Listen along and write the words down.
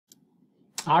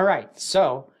All right,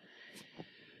 so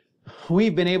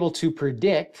we've been able to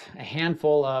predict a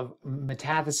handful of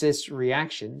metathesis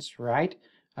reactions, right,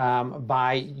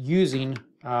 by using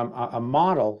a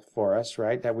model for us,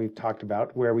 right, that we've talked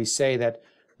about, where we say that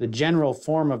the general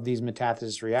form of these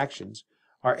metathesis reactions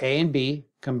are A and B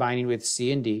combining with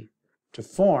C and D to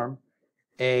form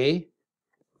A,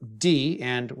 D,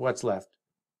 and what's left?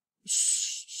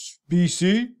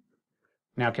 BC?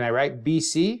 Now, can I write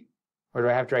BC, or do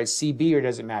I have to write CB, or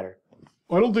does it matter?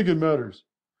 I don't think it matters.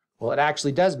 Well, it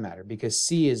actually does matter because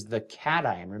C is the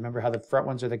cation. Remember how the front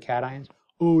ones are the cations?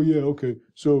 Oh, yeah, okay.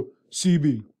 So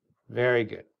CB. Very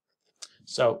good.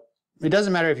 So it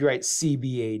doesn't matter if you write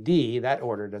CBAD, that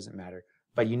order doesn't matter,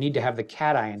 but you need to have the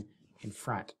cation in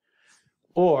front.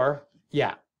 Or,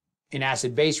 yeah, in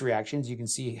acid-base reactions, you can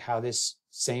see how this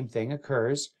same thing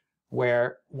occurs,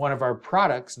 where one of our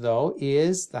products, though,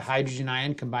 is the hydrogen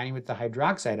ion combining with the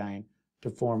hydroxide ion to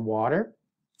form water,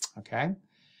 okay?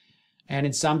 And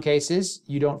in some cases,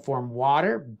 you don't form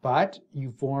water, but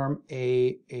you form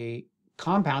a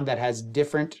compound that has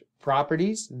different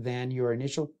properties than your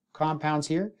initial compounds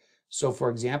here. So,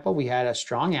 for example, we had a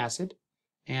strong acid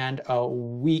and a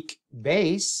weak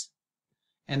base,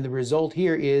 and the result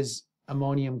here is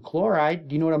ammonium chloride.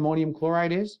 Do you know what ammonium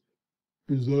chloride is?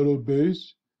 Is that a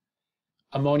base?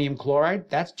 Ammonium chloride,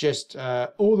 that's just...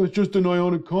 oh, that's just an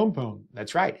ionic compound.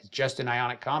 That's right. It's just an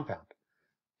ionic compound.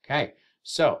 Okay,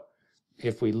 so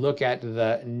if we look at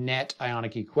the net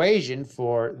ionic equation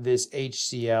for this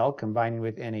HCl combining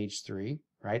with NH3,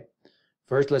 right?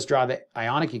 First, let's draw the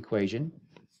ionic equation.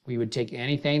 We would take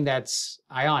anything that's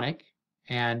ionic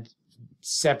and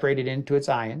separate it into its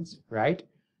ions, right?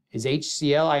 Is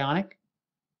HCl ionic?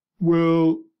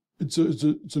 Well, it's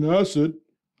an acid.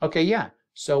 Okay, yeah.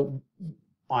 So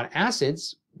on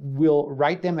acids, we'll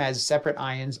write them as separate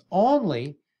ions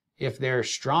only if they're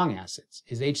strong acids.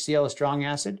 Is HCl a strong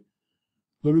acid?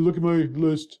 Let me look at my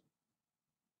list.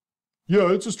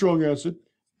 Yeah, it's a strong acid.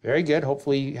 Very good.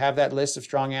 Hopefully you have that list of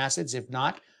strong acids. If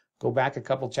not, go back a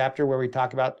couple chapters where we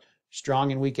talk about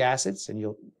strong and weak acids, and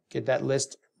you'll get that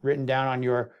list written down on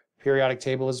your periodic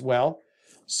table as well.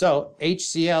 So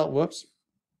HCl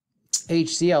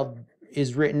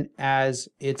is written as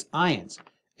its ions.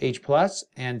 H plus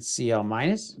and Cl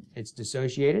minus. It's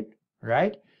dissociated,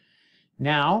 right?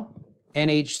 Now,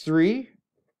 NH3,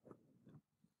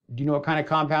 do you know what kind of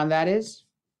compound that is?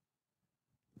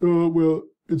 Well,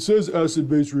 it says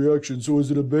acid-base reaction, so is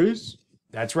it a base?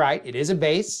 That's right, it is a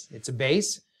base. It's a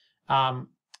base.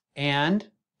 And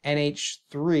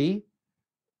NH3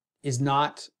 is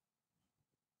not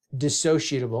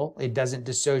dissociable. It doesn't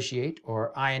dissociate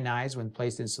or ionize when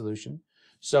placed in solution.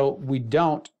 So we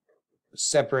don't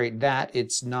separate that.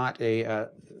 It's not a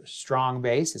strong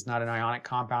base. It's not an ionic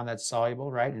compound that's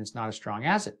soluble, right? And it's not a strong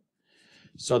acid.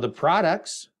 So the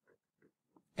products,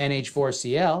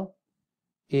 NH4Cl,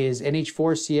 is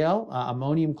NH4Cl,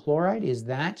 ammonium chloride, is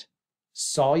that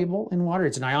soluble in water?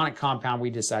 It's an ionic compound, we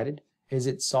decided. Is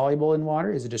it soluble in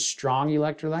water? Is it a strong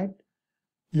electrolyte?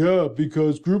 Yeah,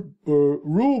 because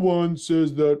rule 1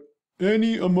 says that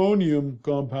any ammonium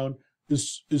compound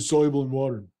is soluble in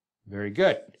water. Very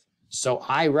good. So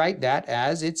I write that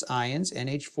as its ions,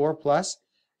 NH4 plus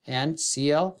and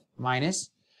Cl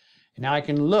minus. And now I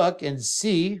can look and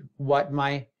see what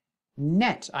my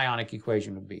net ionic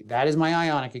equation would be. That is my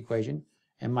ionic equation.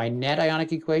 And my net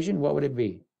ionic equation, what would it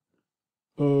be?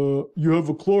 You have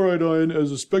a chloride ion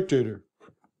as a spectator.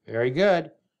 Very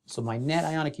good. So my net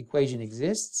ionic equation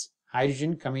exists.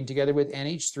 Hydrogen coming together with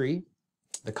NH3.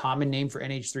 The common name for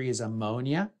NH3 is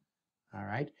ammonia. All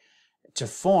right. To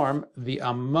form the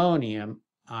ammonium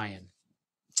ion.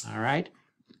 All right.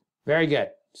 Very good.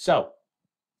 So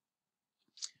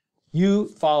you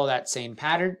follow that same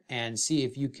pattern and see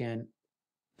if you can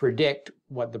predict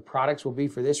what the products will be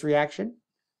for this reaction.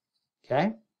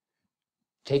 Okay.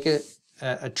 Take a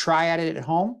try at it at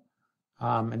home,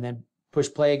 and then push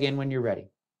play again when you're ready.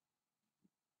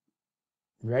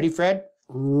 Ready, Fred?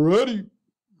 Ready.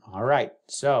 All right.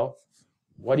 So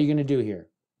what are you going to do here?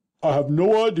 I have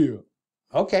no idea.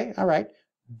 Okay. All right.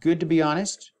 Good to be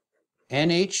honest.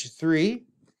 NH3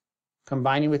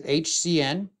 combining with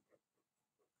HCN.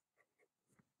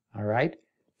 All right.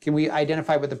 Can we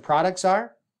identify what the products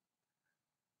are?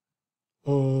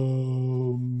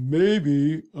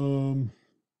 Maybe.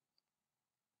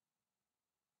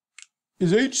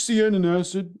 Is HCN an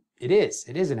acid? It is.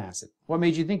 It is an acid. What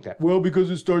made you think that? Well, because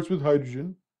it starts with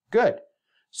hydrogen. Good.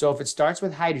 So if it starts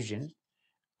with hydrogen,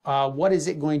 what is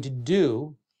it going to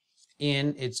do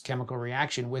in its chemical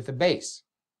reaction with a base?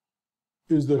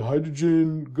 Is the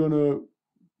hydrogen gonna...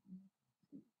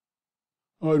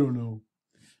 I don't know.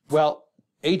 Well,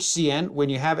 HCN, when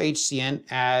you have HCN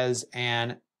as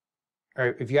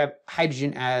or if you have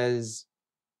hydrogen as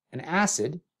an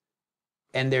acid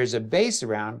and there's a base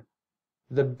around,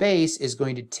 the base is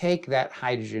going to take that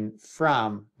hydrogen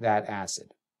from that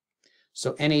acid.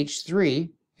 So NH3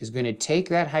 is going to take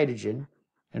that hydrogen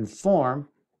and form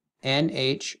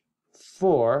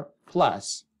NH4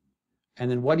 plus. And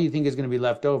then what do you think is going to be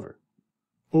left over?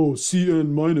 Oh, Cn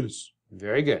minus.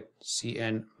 Very good.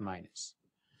 Cn minus.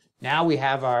 Now we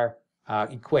have our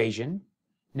equation.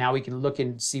 Now we can look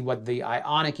and see what the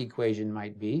ionic equation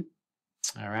might be.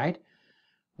 All right.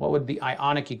 What would the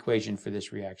ionic equation for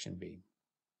this reaction be?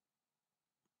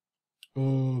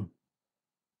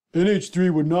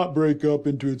 NH3 would not break up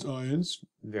into its ions.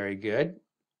 Very good.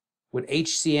 Would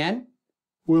HCN?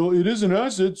 Well, it is an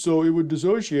acid, so it would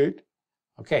dissociate.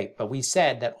 Okay, but we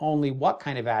said that only what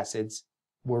kind of acids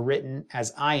were written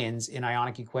as ions in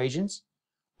ionic equations?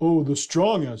 Oh, the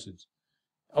strong acids.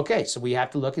 Okay, so we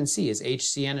have to look and see. Is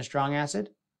HCN a strong acid?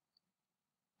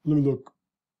 Let me look.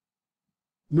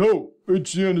 No,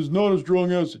 HCN is not a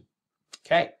strong acid.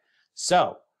 Okay,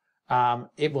 so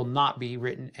it will not be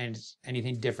written as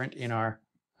anything different in our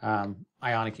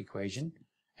ionic equation.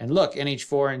 And look,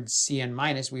 NH4 and Cn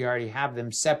minus, we already have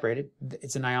them separated.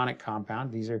 It's an ionic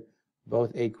compound. These are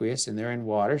both aqueous and they're in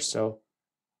water. So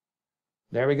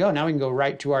there we go. Now we can go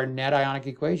right to our net ionic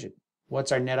equation.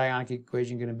 What's our net ionic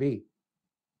equation going to be?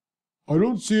 I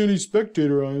don't see any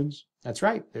spectator ions. That's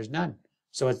right. There's none.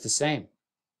 So it's the same.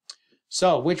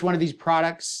 So which one of these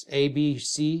products, A, B,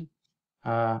 C,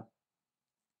 are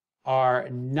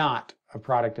not a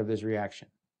product of this reaction?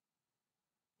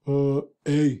 A.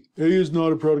 A is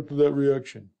not a product of that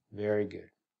reaction. Very good.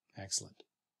 Excellent.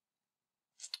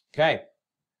 Okay.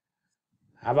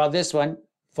 How about this one?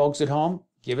 Folks at home,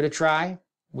 give it a try.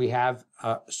 We have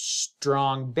a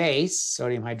strong base,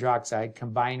 sodium hydroxide,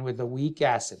 combined with a weak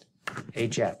acid,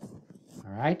 HF.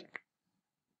 All right?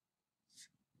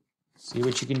 See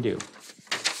what you can do.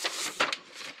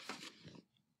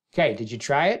 Okay, did you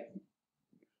try it?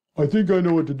 I think I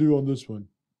know what to do on this one.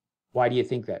 Why do you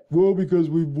think that? Well, because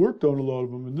we've worked on a lot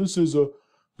of them, and this is a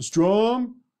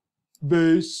strong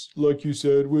base, like you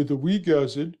said, with a weak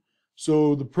acid.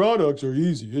 So the products are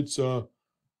easy. It's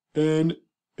NaF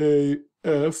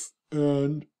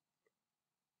and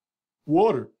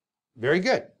water. Very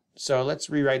good. So let's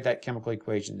rewrite that chemical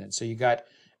equation then. So you got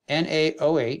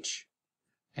NaOH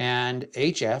and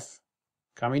HF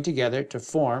coming together to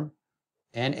form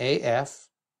NaF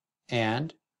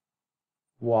and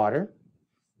water.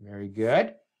 Very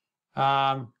good.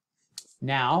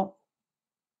 Now,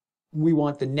 we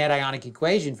want the net ionic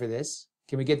equation for this.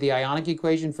 Can we get the ionic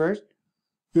equation first?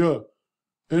 Yeah.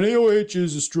 NaOH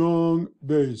is a strong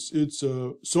base. It's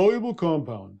a soluble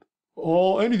compound.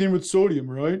 Anything with sodium,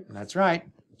 right? That's right.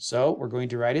 So we're going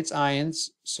to write its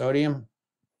ions, sodium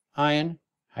ion,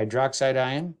 hydroxide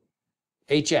ion,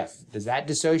 HF. Does that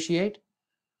dissociate?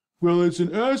 Well, it's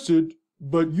an acid,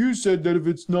 but you said that if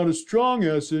it's not a strong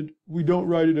acid, we don't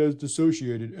write it as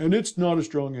dissociated, and it's not a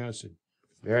strong acid.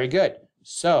 Very good.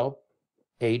 So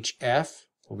HF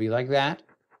will be like that.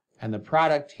 And the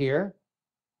product here,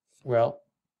 well,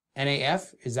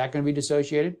 NaF, is that going to be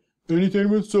dissociated? Anything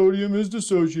with sodium is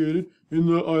dissociated in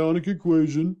the ionic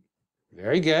equation.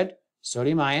 Very good.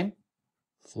 Sodium ion,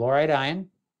 fluoride ion,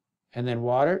 and then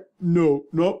water. No,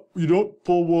 you don't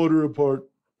pull water apart.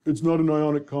 It's not an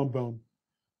ionic compound.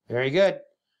 Very good.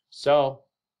 So,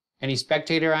 any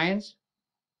spectator ions?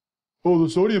 Oh, the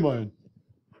sodium ion.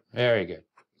 Very good.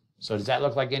 So does that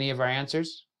look like any of our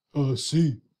answers?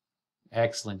 C.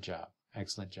 Excellent job.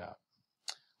 Excellent job.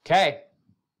 Okay.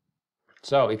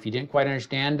 So if you didn't quite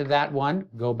understand that one,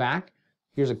 go back.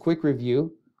 Here's a quick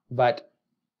review. But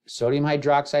sodium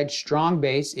hydroxide, strong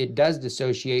base, it does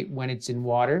dissociate when it's in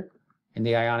water in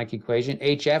the ionic equation.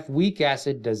 HF, weak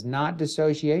acid, does not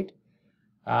dissociate.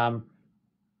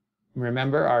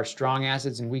 Remember our strong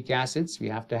acids and weak acids. We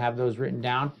have to have those written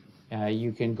down.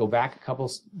 You can go back a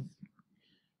couple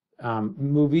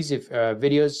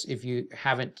videos if you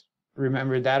haven't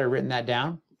remembered that or written that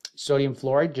down. Sodium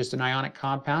fluoride, just an ionic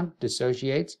compound,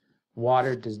 dissociates.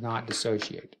 Water does not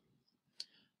dissociate.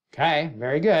 Okay,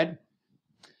 very good.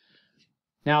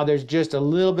 Now there's just a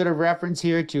little bit of reference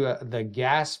here to the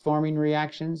gas-forming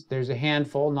reactions. There's a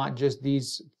handful, not just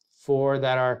these four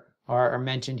that are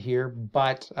mentioned here,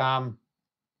 but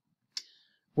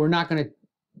we're not going to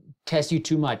test you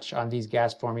too much on these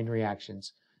gas-forming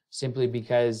reactions, simply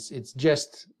because it's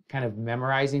just kind of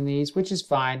memorizing these, which is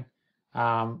fine,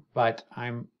 but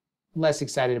I'm less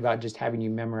excited about just having you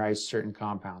memorize certain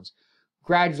compounds.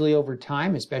 Gradually over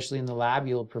time, especially in the lab,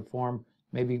 you'll perform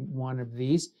maybe one of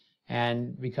these,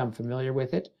 and become familiar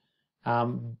with it.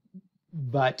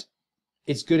 But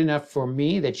it's good enough for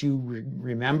me that you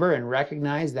remember and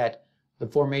recognize that the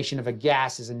formation of a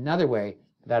gas is another way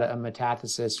that a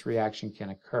metathesis reaction can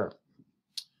occur.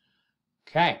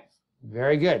 Okay,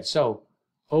 very good. So,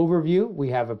 overview, we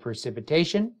have a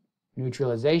precipitation,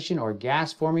 neutralization, or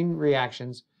gas-forming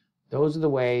reactions. Those are the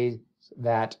ways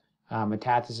that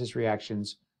metathesis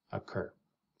reactions occur.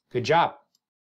 Good job.